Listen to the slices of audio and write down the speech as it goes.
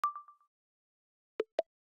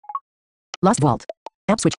Lost Vault.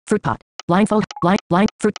 App Switch. Fruit Pot. Blindfold. Blind.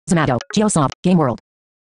 Fruit. Zomato. Geosoft. Game World.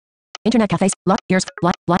 Internet cafes. Lock. Ears.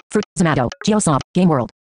 Blind. Fruit. Zomato. Geosoft. Game World.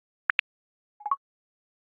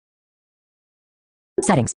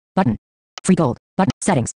 Settings. Button. Free gold. Button.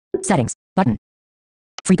 Settings. Settings. Button.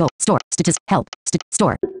 Free gold. Store. Stitches. Help.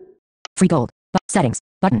 Store. Free gold. Settings.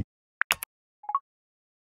 Button.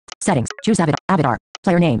 Settings. Choose avatar.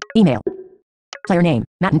 Player name. Email. Player name.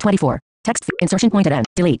 Matten24. Text. Insertion point at end.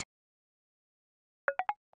 Delete.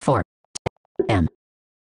 4. M.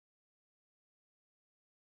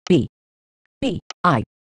 B. B. I.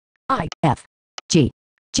 I. F. G.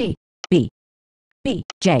 G. B. B.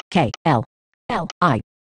 J. K. L. L. I.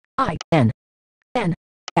 I. N. N.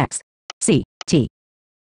 X. C. T.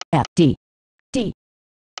 F. D. D.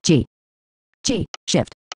 G. G.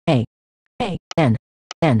 Shift. A. A. N.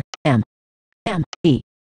 N. M. M. E.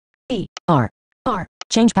 E. R. R.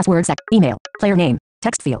 Change password email. Player name.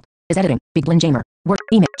 Text field. Is editing. Big Blind Gamer. Word.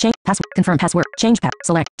 Email. Change password. Confirm password. Change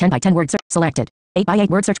select. 10 by 10 word search. Selected. 8 by 8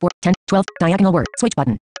 word search. Word. 10. 12. Diagonal word. Switch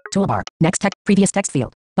button. Toolbar. Next text. Previous text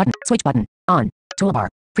field. Button. Switch button. On. Toolbar.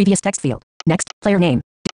 Previous text field. Next. Player name.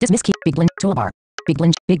 Dismiss key. Big Blind. Toolbar. Big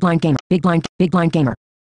Blind Gamer. Big Blind Gamer.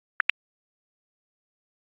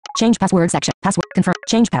 Change password section. Password. Confirm.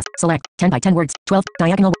 Change pass. Select. 10 by 10 words. 12.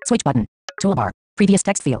 Diagonal word. Switch button. Toolbar. Previous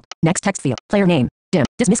text field. Next text field. Player name. Dim.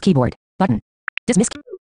 Dismiss keyboard. Button. Dismiss.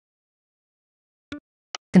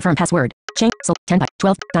 Confirm password. Change. 10 by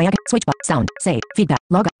 12. Diagonal. Switch button. Sound. Save. Feedback.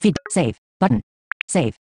 Log. Feed. Save. Button.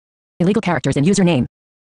 Save. Illegal characters in username.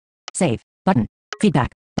 Save. Button.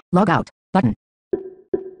 Feedback. Log out. Button.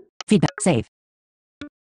 Feedback. Save.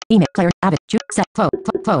 Email. Player. Avid. Set.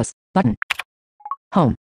 Close. Button.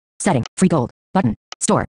 Home. Setting. Free gold. Button.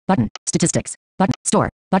 Store. Button. Statistics. Button. Store.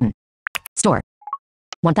 Button. Store.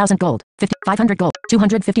 1000 gold. 50. 500 gold.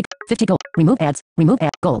 250. 50 gold. Remove ads. Remove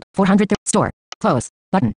ad. Gold. 400. Store. Close.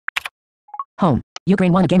 Button. Home.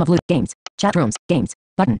 Ukraine won a game of loot. Games. Chat rooms. Games.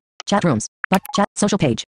 Button. Chat rooms. Chat. Social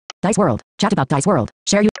page. Dice World. Chat about Dice World.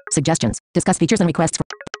 Share you. Suggestions. Discuss features and requests for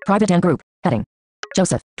private and group. Heading.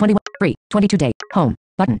 Joseph. 21. Free. 22 day. Home.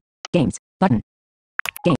 Button. Games. Button.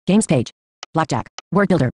 Games page. Blackjack. Word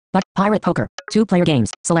builder. Pirate poker. 2-player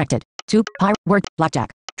games. Selected. 2. Word.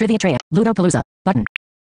 Blackjack. Trivia Tray. Ludopalooza. Button.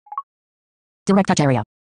 Direct touch area.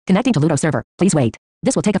 Connecting to Ludo server. Please wait.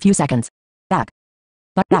 This will take a few seconds. Back.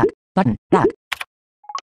 Back. Button. Back.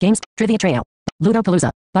 Games. Trivia Trail.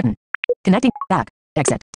 Ludopalooza. Button. Connecting. Back.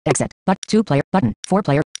 Exit. 2-player. Button.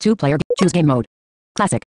 4-player. 2-player. Choose game mode.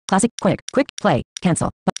 Classic. Quick. Play.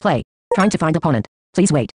 Cancel. Play. Trying to find opponent.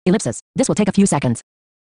 Please wait. Ellipsis. This will take a few seconds.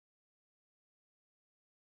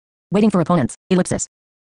 Waiting for opponents. Ellipsis.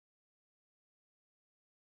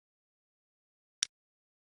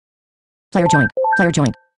 Player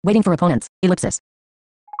joined. Waiting for opponents. Ellipsis.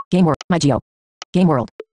 Game World. MyGeo. Game World.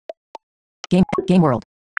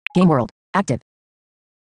 Game World. Active.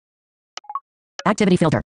 Activity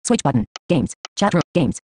filter. Switch button. Games. Chat room.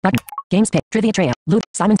 Games. Button. Games page. Trivia Trail.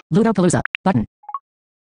 Simon. Ludopalooza. Button.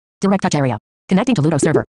 Direct touch area. Connecting to Ludo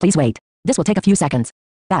server. Please wait. This will take a few seconds.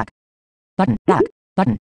 Back. Button. Back.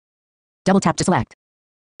 Button. Double tap to select.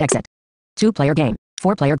 Exit. 2-player game.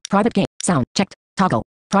 4-player. Private game. Sound. Checked. Toggle.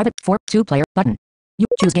 Private. 4. 2-player. Button. You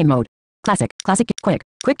choose game mode. Classic. Quick.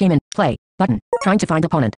 Quick game and play. Button. Trying to find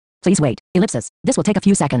opponent. Please wait. Ellipsis. This will take a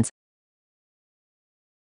few seconds.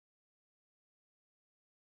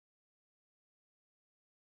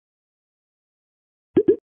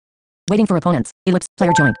 Waiting for opponents. Ellipse.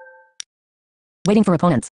 Player joined. Waiting for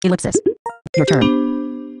opponents. Ellipsis. Your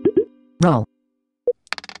turn. Roll.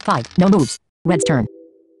 5. No moves. Red's turn.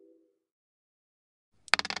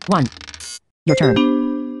 1. Your turn.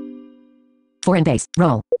 4 in base.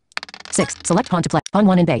 Roll. 6. Select pawn to play. Pawn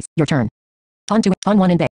 1 in base. Your turn. Pawn 2. Pawn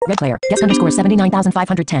 1 in base. Red player. Guess underscore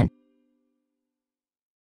 79,510.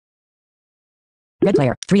 Red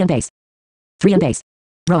player. 3 in base. 3 in base.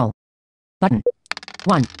 Roll. Button.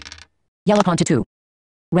 1. Yellow pawn to 2.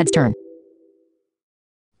 Red's turn.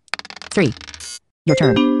 3. Your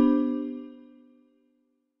turn.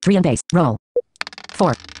 3 in base. Roll.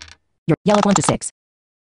 4. Your yellow pawn to 6.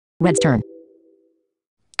 Red's turn.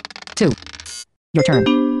 2. Your turn.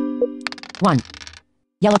 1.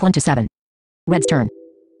 Yellow pawn to 7. Red's turn.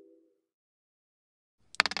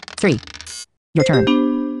 3. Your turn.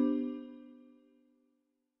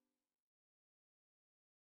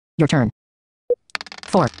 Your turn.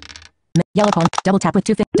 4. Yellow pawn. Double tap with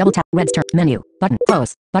 2. Double tap. Red's turn. Menu. Button.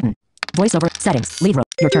 Close. Button. Voiceover. Settings. Leave row.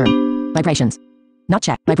 Your turn. Vibrations. Not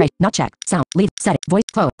check. Vibrate. Not check. Sound. Leave. Set it. Voice.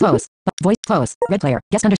 Close. Close. Voice. Close. Red player.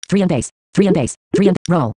 Guest under. 3 in base. 3 in base. 3 in.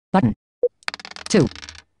 Roll. Button. 2.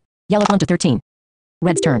 Yellow pawn to 13.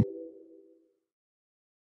 Red's turn.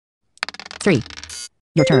 3.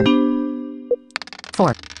 Your turn.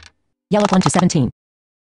 4. Yellow pawn to 17.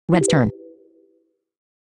 Red's turn.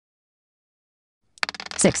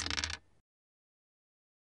 6.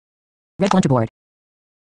 Red pawn to board.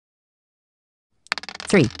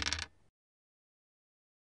 3.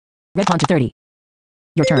 Red pawn to 30.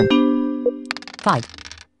 Your turn. 5.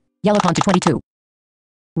 Yellow pawn to 22.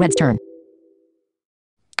 Red's turn.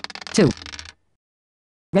 2.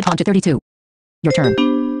 Red pawn to 32. Your turn.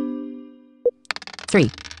 3.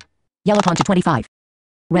 Yellow pawn to 25.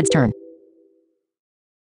 Red's turn.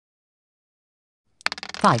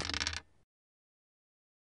 5.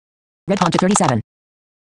 Red pawn to 37.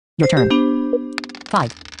 Your turn.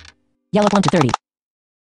 5. Yellow pawn to 30.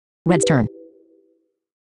 Red's turn.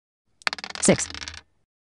 6.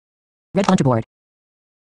 Red pawn to board.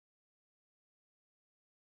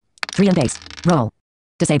 3 on base. Roll.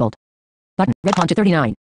 Disabled. Button. Red pawn to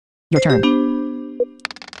 39. Your turn.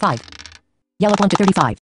 5. Yellow pawn to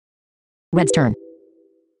 35. Red's turn.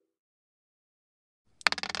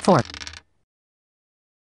 4.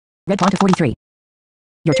 Red pawn to 43.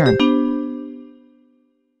 Your turn.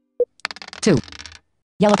 2.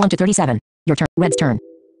 Yellow pawn to 37. Your turn. Red's turn.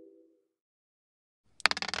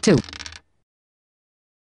 2.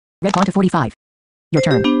 Red pawn to 45. Your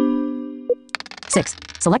turn. 6.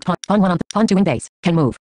 Select pawn. Pawn 1 on pawn 2 in base. Can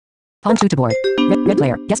move. Pawn 2 to board. Red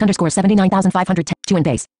player. Guest underscore 79,510. 2 in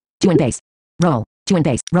base. 2 in base. Roll. 2 in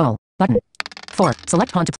base. Roll. Button. 4.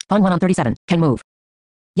 Select pawn to pawn 1 on 37. Can move.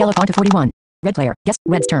 Yellow pawn to 41. Red player. Guest.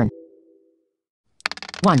 Red's turn.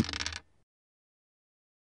 1.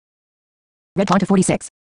 Red pawn to 46.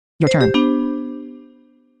 Your turn.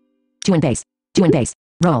 2 in base. 2 in base.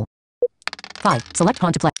 Roll. 5. Select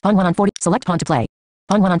pawn to play. Pawn 1 on 40. Select pawn to play.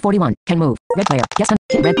 Pawn 1 on 41. Can move. Red player. Guest.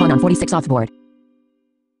 Red pawn on 46 off the board.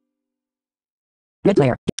 Red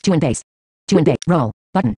player. 2 in base. 2 in base. Roll.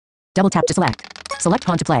 Button. Double tap to select. Select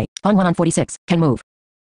pawn to play. Pawn 1 on 46. Can move.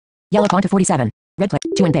 Yellow pawn to 47. Red player.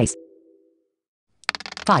 2 in base.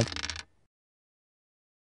 5.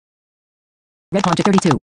 Red pawn to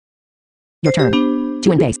 32. Your turn.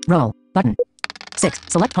 2 in base. Roll. Button. 6.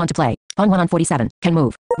 Select pawn to play. Pawn 1 on 47. Can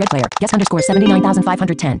move. Red player. Guest underscore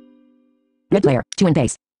 79,510. Red player. 2 in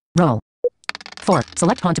base. Roll. 4.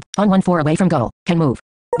 Select pawn to pawn 1 4 away from goal. Can move.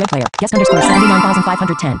 Red player. Guest underscore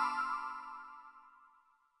 79,510.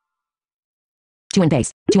 2 in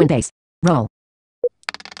base. 2 in base. Roll.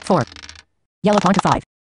 4. Yellow pawn to 5.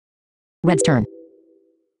 Red's turn.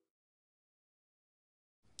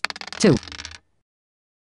 2.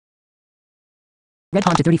 Red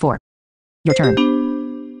pawn to 34. Your turn.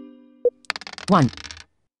 1.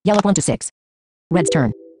 Yellow pawn to 6. Red's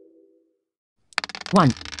turn.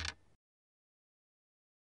 1.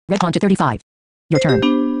 Red pawn to 35. Your turn.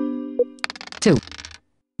 2.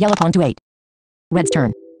 Yellow pawn to 8. Red's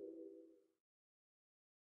turn.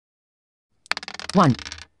 1.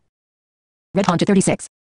 Red pawn to 36.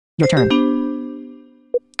 Your turn.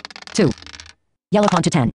 2. Yellow pawn to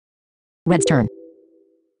 10. Red's turn.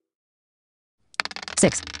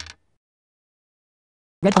 6.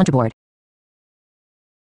 Red pawn to board.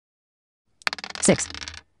 6.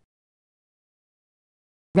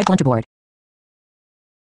 Red pawn to board.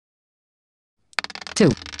 2.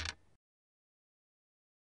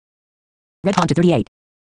 Red pawn to 38.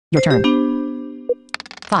 Your turn.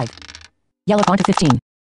 5. Yellow pawn to 15.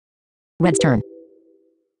 Red's turn.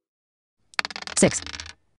 6.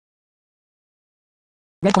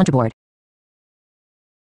 Red pawn to board.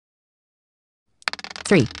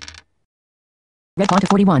 3. Red pawn to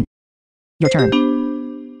 41. Your turn.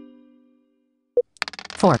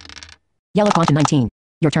 4. Yellow pawn to 19.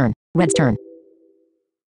 Your turn. Red's turn.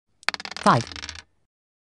 5.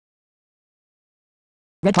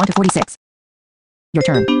 Red pawn to 46. Your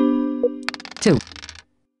turn. 2.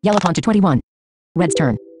 Yellow pawn to 21. Red's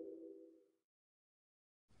turn.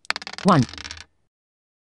 1.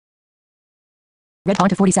 Red pawn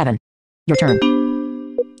to 47. Your turn.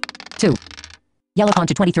 2. Yellow pawn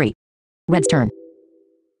to 23. Red's turn.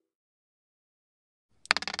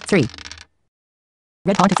 3.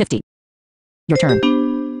 Red pawn to 50. Your turn.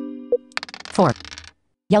 4.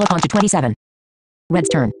 Yellow pawn to 27. Red's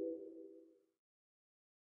turn.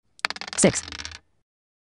 6.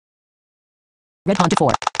 Red pawn to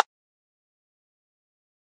 4.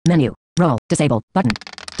 Menu. Roll. Disabled. Button.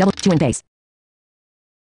 Double. 2 in base.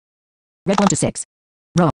 Red pawn to 6.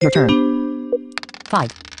 Roll. Your turn. 5.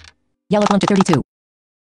 Yellow pawn to 32.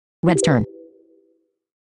 Red's turn.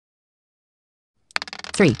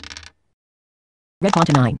 3. Red pawn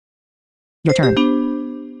to 9. Your turn.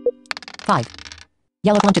 5.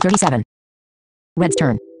 Yellow pawn to 37. Red's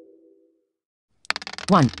turn.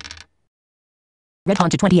 1. Red pawn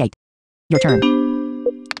to 28. Your turn.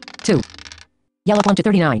 2. Yellow pawn to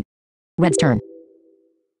 39. Red's turn.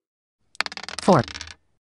 4.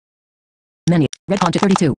 Menu. Red pawn to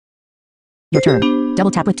 32. Your turn.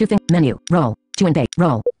 Double tap with two fingers. Menu. Roll. 2 and base.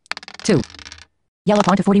 Roll. 2. Yellow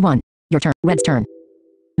pawn to 41. Your turn. Red's turn.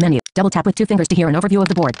 Menu. Double tap with two fingers to hear an overview of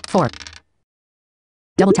the board. 4.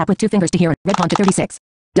 Double tap with two fingers to hear. Red pawn to 36.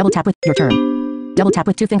 Double tap with your turn. Double tap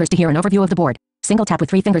with two fingers to hear an overview of the board. Single tap with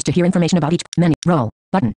 3 fingers to hear information about each. Menu. Roll.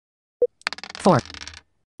 Button. 4.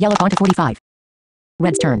 Yellow pawn to 45.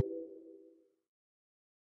 Red's turn.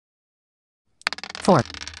 4.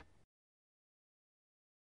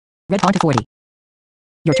 Red pawn to 40.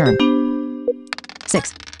 Your turn.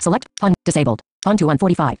 6. Select. Pawn. Disabled. Pawn to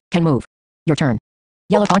 145. Can move. Your turn.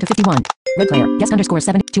 Yellow pawn to 51. Red player. Guess underscore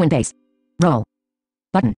 72 and base. Roll.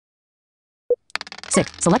 Button.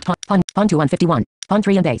 6. Select pawn. Pawn to 151. Pawn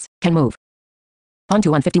 3 and base. Can move. Pawn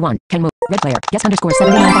to 151. Can move. Red player. Guess underscore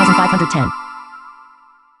 79,510.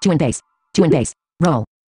 2 and base. 2 and base. Roll.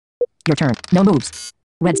 Your turn. No moves.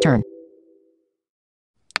 Red's turn.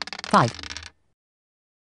 5.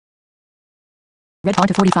 Red pawn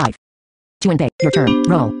to 45. 2 and base. Your turn.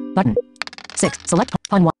 Roll. Button. 6. Select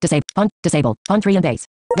pawn 1. Disable. Pawn. Disabled. Pawn 3 and base.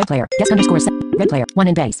 Red player. Guess underscore red player. 1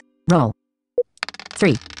 and base. Roll.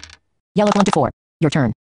 3. Yellow pawn to 4. Your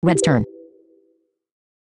turn. Red's turn.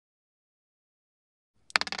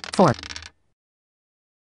 4.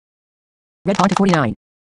 Red pawn to 49.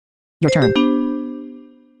 Your turn.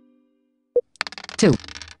 2.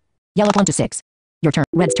 Yellow pawn to 6. Your turn.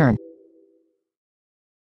 Red's turn.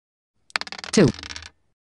 2.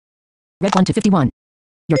 Red pawn to 51.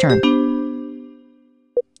 Your turn.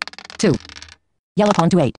 2. Yellow pawn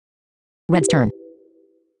to 8. Red's turn.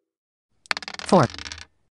 4.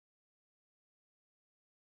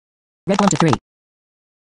 Red pawn to 3.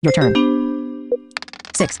 Your turn.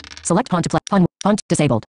 6. Select pawn to play. Pawn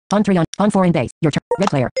disabled. Pawn 3 on. Pawn 4 in base. Your turn. Red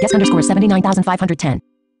player. Guess underscore 79,510.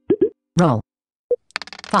 Roll.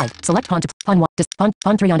 5. Select pawn to pawn 1.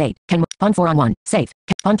 Pawn 3 on 8. Can move. Pawn 4 on 1. Safe.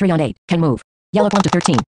 Pawn 3 on 8. Can move. Yellow pawn to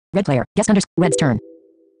 13. Red player. Guess underscore. Red's turn.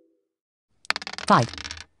 5.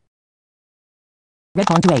 Red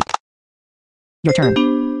pawn to 8. Your turn.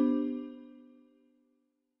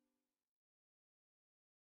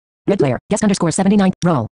 Red player. Guess underscore 79.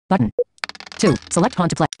 Roll. Button. 2. Select pawn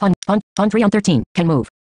to play. Pawn 3 on 13. Can move.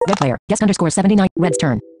 Red player. Guess underscore 79. Red's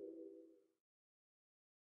turn.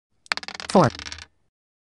 4.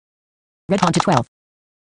 Red pawn to 12.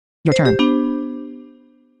 Your turn.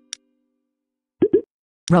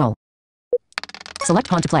 Roll. Select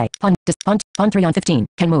pawn to play. Pawn 3 on 15.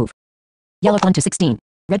 Can move. Yellow pawn to 16.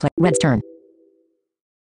 Red's turn.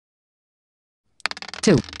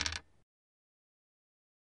 2.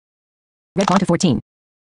 Red pawn to 14.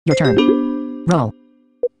 Your turn. Roll.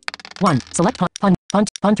 1. Select pawn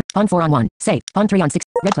 4 on 1. Safe. Pawn 3 on 6.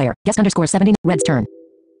 Red player. Guess underscore 70. Red's turn.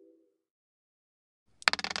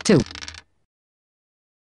 2.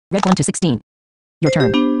 Red pawn to 16. Your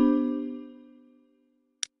turn.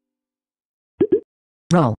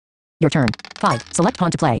 Roll. Your turn. 5. Select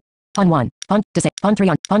pawn to play. Pawn 1. Pawn 3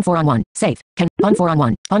 on. Pawn 4 on 1. Safe. Can. Pawn 4 on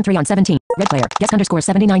 1. Pawn 3 on 17. Red player. Guess underscore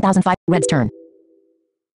 79,005. Red's turn.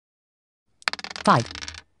 5.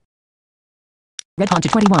 Red pawn to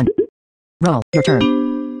 21. Roll. Your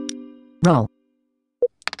turn. Roll.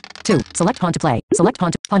 2. Select pawn to play. Select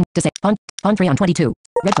pawn to pawn 3 on 22.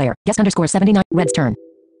 Red player. Guess underscore 79. Red's turn.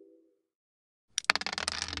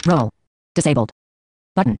 Roll. Disabled.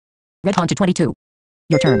 Button. Red pawn to 22.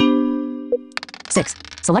 Your turn. 6.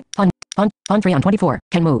 Select pawn 3 on 24.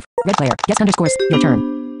 Can move. Red player. Guess underscore your turn.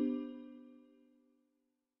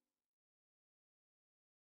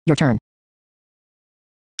 Your turn.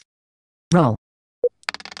 Roll.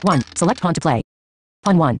 1. Select pawn to play.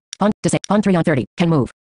 Pawn 1. Pawn 3 on 30. Can move.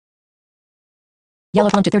 Yellow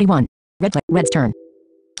pawn to 31. Red's turn.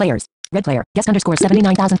 Players. Red player. Guess underscore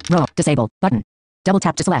 79,000. Roll. Disabled. Button. Double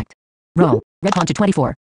tap to select. Roll. Red pawn to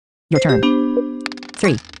 24. Your turn.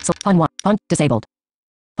 3. So pawn 1. Pawn disabled.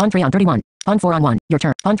 Pawn 3 on 31. Pawn 4 on 1. Your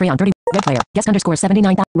turn. Pawn 3 on 30. Red player. Guess underscore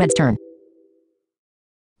 79,000. Red's turn.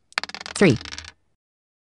 3.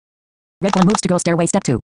 Red pawn moves to go stairway step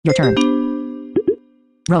 2. Your turn.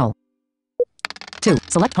 Roll. 2.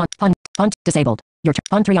 Select pawn disabled. Your turn.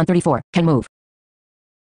 Pawn 3 on 34. Can move.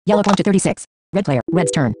 Yellow pawn to 36. Red player.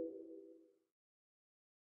 Red's turn.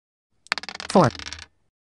 4.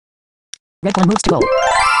 Red pawn moves to goal.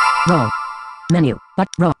 Roll. Menu.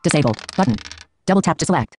 Roll. Disabled. Button. Double tap to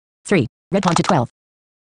select. 3. Red pawn to 12.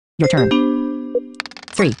 Your turn.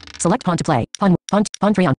 3. Select pawn to play. Pawn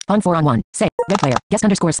 3 on. Pawn 4 on 1. Say. Red player. Guess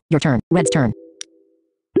underscores. Your turn. Red's turn.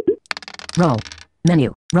 Roll.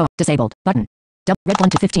 Menu. Roll. Disabled. Button. Red pawn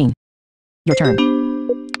to 15. Your turn.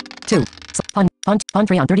 2. Pawn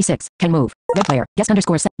 3 on 36. Can move. Red player. Guest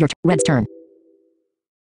underscore set. Your red's turn.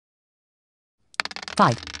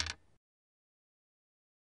 5.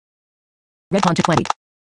 Red pawn to 20.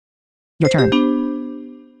 Your turn.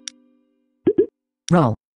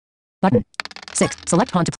 Roll. Button. 6.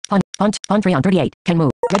 Select pawn to pawn 3 on 38. Can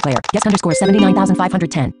move. Red player. Guest underscore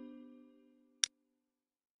 79,510.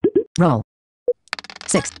 Roll.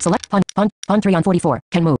 6. Select pawn 3 on 44.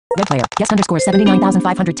 Can move. Red player. Guest underscore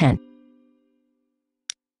 79,510.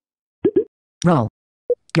 Roll.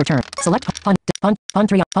 Your turn. Select pawn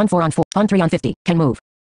 3 on pawn 4 on 4. Pawn 3 on 50. Can move.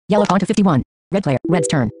 Yellow pawn to 51. Red player. Red's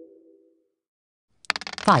turn.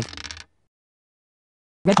 5.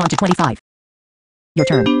 Red pawn to 25. Your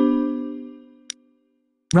turn.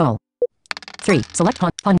 Roll. 3. Select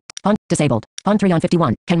pawn disabled. Pawn 3 on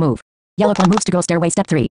 51. Can move. Yellow pawn moves to go stairway step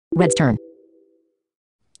 3. Red's turn.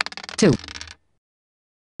 2.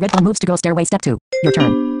 Red pawn moves to go stairway step 2. Your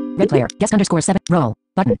turn. Red player. Guest underscore 7. Roll.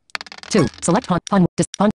 Button. 2. Select pawn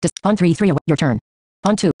 3 3 away. Your turn.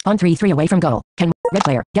 Pawn 3 3 away from goal. Can move. Red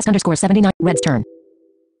player. Guest underscore 79. Red's turn.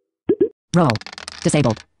 Roll.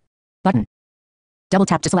 Disabled. Button. Double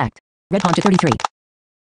tap to select. Red pawn to 33.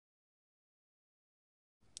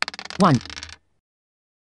 1.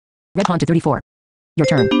 Red pawn to 34. Your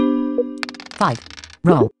turn. 5.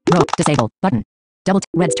 Roll. Roll. Disabled. Button. Double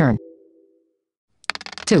red's turn.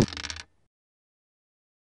 2.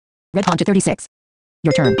 Red pawn to 36.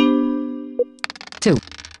 Your turn. 2.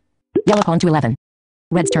 Yellow pawn to 11.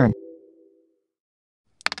 Red's turn.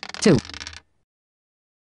 2.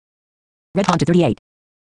 Red pawn to 38.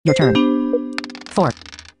 Your turn. 4.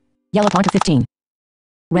 Yellow pawn to 15.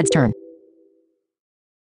 Red's turn.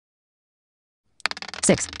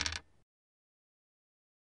 6.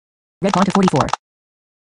 Red pawn to 44.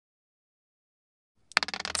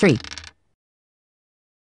 3.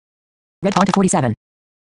 Red pawn to 47.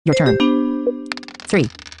 Your turn. 3.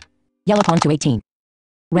 Yellow pawn to 18.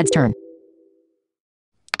 Red's turn.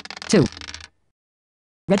 2.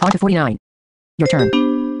 Red pawn to 49. Your turn.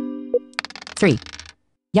 3.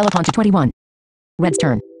 Yellow pawn to 21. Red's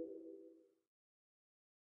turn.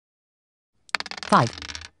 5.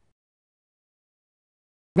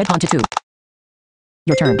 Red pawn to 2.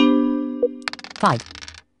 Your turn. 5.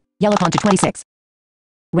 Yellow pawn to 26.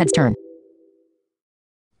 Red's turn.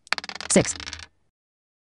 6.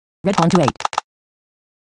 Red pawn to 8.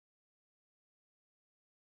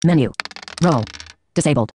 Menu. Roll.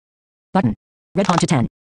 Disabled. Button. Red pawn to 10.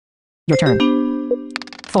 Your turn.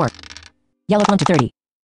 4. Yellow pawn to 30.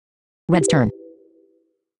 Red's turn.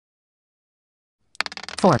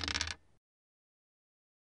 4.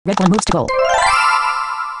 Red pawn moves to goal.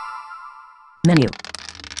 Menu.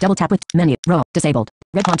 Double tap with menu. Roll. Disabled.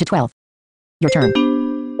 Red pawn to 12. Your turn.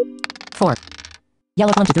 4.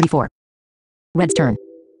 Yellow pawn to 34. Red's turn.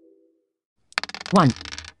 1.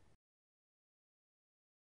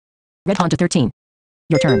 Red pawn to 13.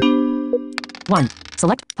 Your turn. 1.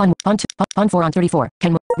 Select pawn 4 on 34.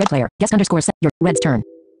 Can move. Red player. Guest underscore set. Your red's turn.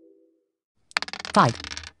 5.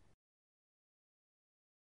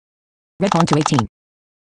 Red pawn to 18.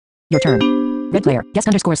 Your turn. Red player. Guest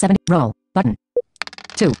underscore 7. Roll. Button.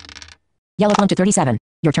 2. Yellow pawn to 37.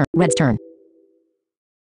 Your turn. Red's turn.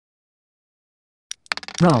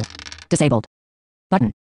 Roll. Disabled.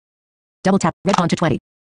 Button. Double tap. Red pawn to 20.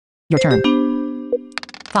 Your turn.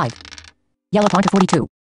 5. Yellow pawn to 42.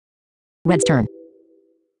 Red's turn.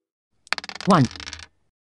 1.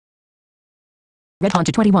 Red pawn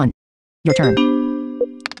to 21. Your turn.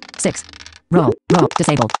 6. Roll. Roll.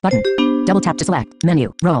 Disabled. Button. Double tap to select.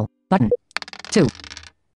 Menu. Roll. Button. 2.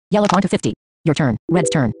 Yellow pawn to 50. Your turn. Red's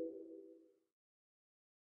turn.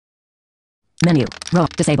 Menu. Roll.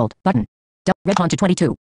 Disabled. Button. Red pawn to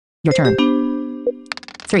 22. Your turn.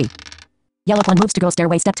 3. Yellow pawn moves to go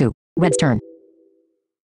stairway step 2. Red's turn.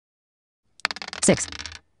 6.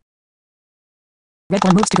 Red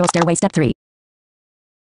pawn moves to go stairway step 3.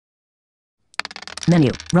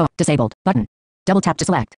 Menu. Row. Disabled. Button. Double tap to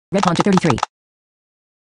select. Red pawn to 33.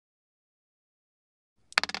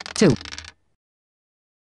 2.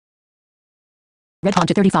 Red pawn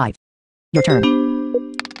to 35. Your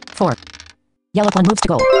turn. 4. Yellow pawn moves to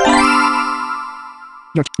goal.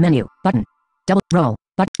 Your menu. Button. Double roll.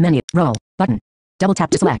 Button. Menu. Roll. Button. Double tap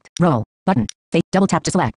to select. Roll. Button. Double tap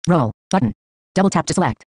to select. Roll. Button. Double tap to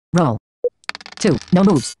select. Roll. 2. No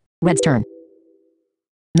moves. Red's turn.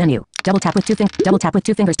 Menu. Double tap with two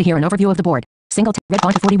fingers to hear an overview of the board. Single tap. Red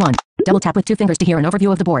pawn to 41. Double tap with 2 fingers to hear an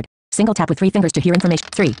overview of the board. Single tap with 3 fingers to hear information.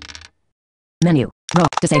 3. Menu. Roll.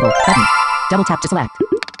 Disabled. Button. Double tap to select.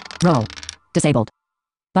 Roll. Disabled.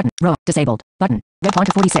 Button. Roll. Disabled. Button. Red pawn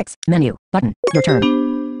to 46. Menu. Button. Your turn.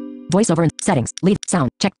 Voiceover and settings. Leave sound.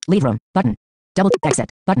 Check. Leave room. Button. Double exit.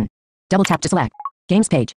 Button. Double tap to select. Games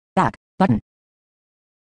page. Back. Button.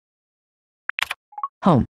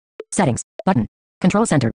 Home. Settings. Button. Control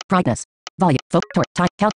center. Brightness. Volume. Time.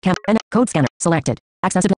 Count. Cam. And code scanner. Selected.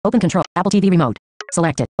 Accessible. Open control. Apple TV remote.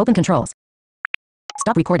 Selected. Open controls.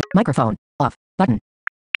 Stop recording. Microphone. Off. Button.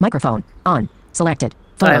 Microphone. On. Selected.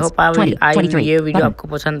 I hope ये 23. Video Button. आपको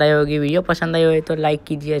पसंद आई होगी। Video पसंद आई हो तो like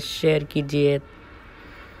कीजिए, share कीजिए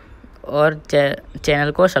और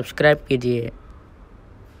चैनल को सब्सक्राइब कीजिए।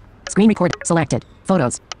 Screen record. Selected.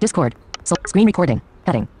 Photos. Discord. Screen recording.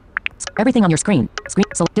 Heading. Everything on your screen. Screen.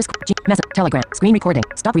 Discord. Message. Telegram. Screen recording.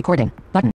 Stop recording. Button.